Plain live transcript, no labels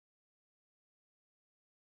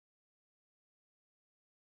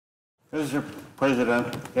Mr.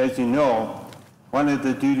 President, as you know, one of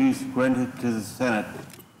the duties granted to the Senate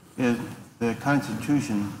is the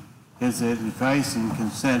Constitution is the advice and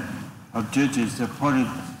consent of judges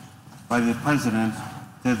appointed by the President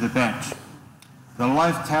to the bench. The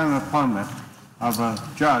lifetime appointment of a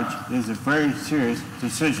judge is a very serious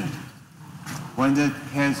decision, one that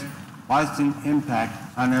has lasting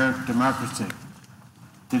impact on our democracy.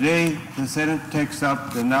 Today, the Senate takes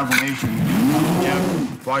up the nomination of Jeff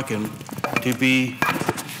Viken to be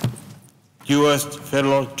U.S.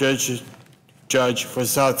 federal judge for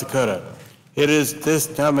South Dakota. It is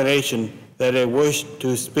this nomination that I wish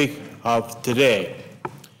to speak of today.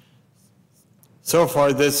 So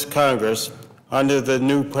far this Congress, under the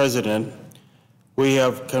new president, we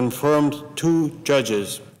have confirmed 2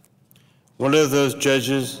 judges. One of those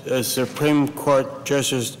judges is Supreme Court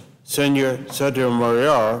Justice Senior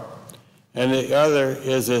Sotomayor, and the other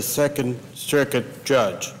is a Second Circuit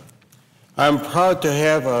judge. I'm proud to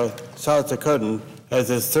have a South Dakotan as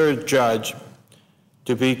the 3rd judge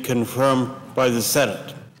to be confirmed by the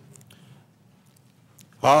Senate.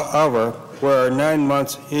 However, we're 9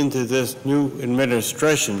 months into this new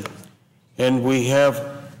administration, and we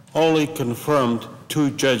have only confirmed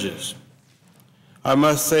 2 judges. I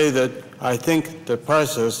must say that I think the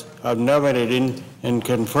process of nominating and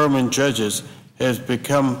confirming judges has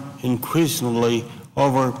become increasingly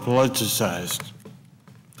over-politicized.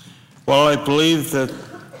 While I believe that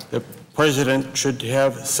the President should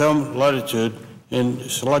have some latitude in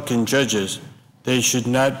selecting judges, they should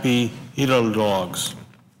not be ideologues.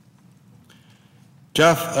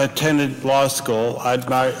 Jeff attended law school at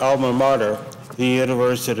my alma mater, the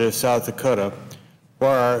University of South Dakota, where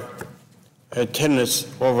our attendance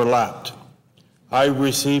overlapped. I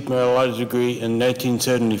received my law degree in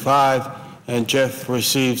 1975, and Jeff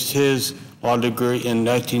received his law degree in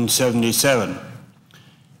 1977.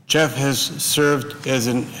 Jeff has served as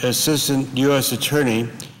an assistant U.S. attorney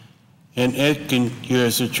and acting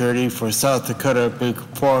U.S. attorney for South Dakota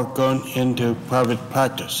before going into private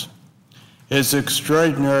practice. His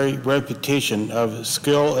extraordinary reputation of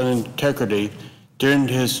skill and integrity during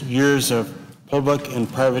his years of public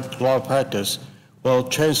and private law practice will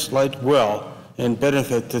translate well and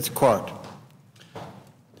benefit this court.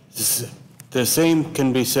 The same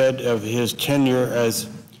can be said of his tenure as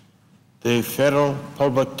the federal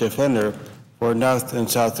public defender for North and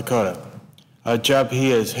South Dakota, a job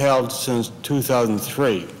he has held since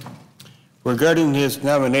 2003. Regarding his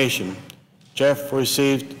nomination, Jeff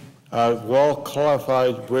received a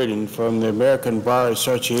well-qualified rating from the American Bar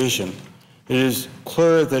Association. It is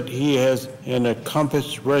clear that he has an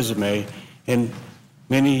accomplished resume and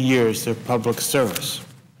many years of public service.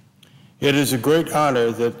 It is a great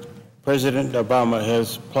honor that President Obama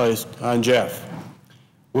has placed on Jeff.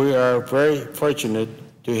 We are very fortunate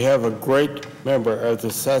to have a great member of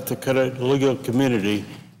the South Dakota legal community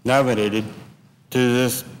nominated to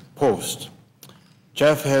this post.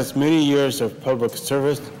 Jeff has many years of public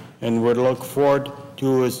service and would look forward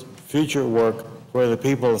to his future work for the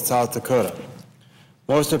people of South Dakota.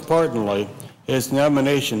 Most importantly, his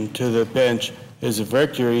nomination to the bench is a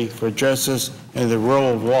victory for justice and the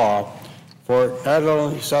rule of law for not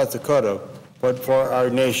only South Dakota, but for our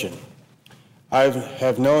nation. I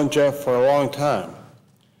have known Jeff for a long time.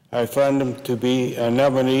 I found him to be a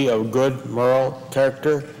nominee of good moral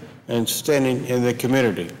character and standing in the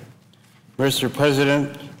community. Mr.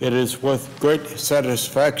 President, it is with great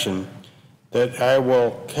satisfaction that I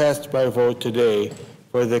will cast my vote today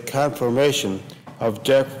for the confirmation of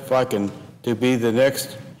Jeff Viken to be the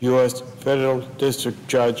next U.S. Federal District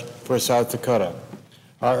Judge for South Dakota.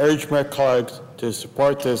 I urge my colleagues to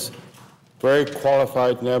support this very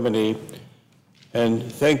qualified nominee, and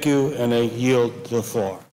thank you, and I yield the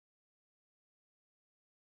floor.